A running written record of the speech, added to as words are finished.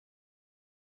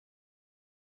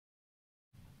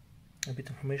a bit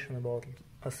information about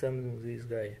assembling this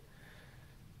guy.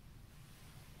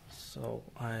 So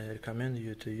I recommend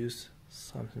you to use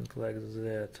something like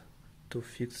that to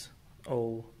fix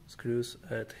all screws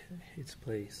at its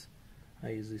place. I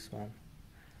use this one.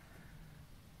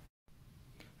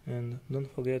 And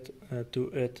don't forget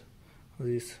to add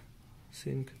this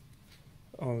thing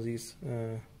on this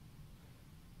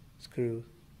screw.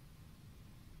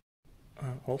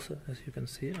 Also, as you can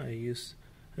see, I use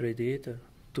radiator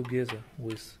together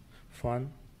with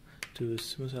fan to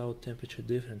smooth out temperature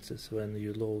differences when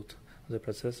you load the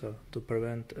processor to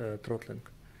prevent throttling.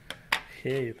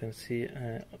 Here you can see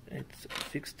it's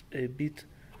fixed a bit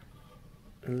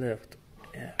left,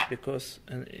 because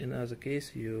in other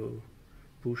case you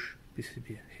push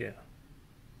PCB here.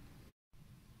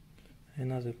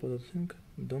 Another important thing,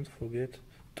 don't forget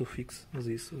to fix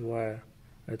this wire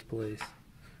at place,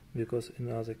 because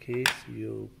in other case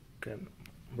you can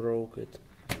break it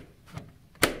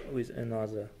with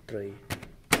another tray.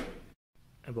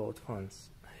 About fans,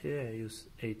 here I use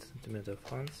 8 cm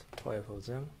fans, 5 of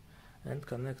them, and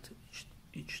connect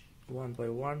each one by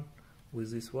one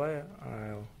with this wire.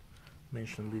 I'll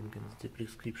mention link in the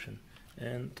description,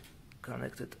 and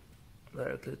connect it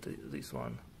directly to this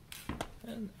one.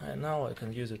 And now I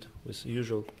can use it with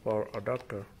usual power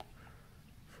adapter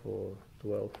for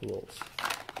 12 volts.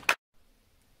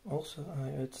 Also,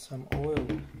 I add some oil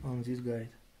on this guide.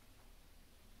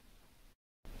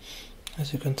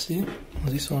 As you can see,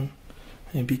 this one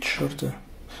a bit shorter,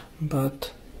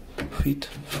 but fit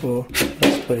for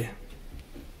display.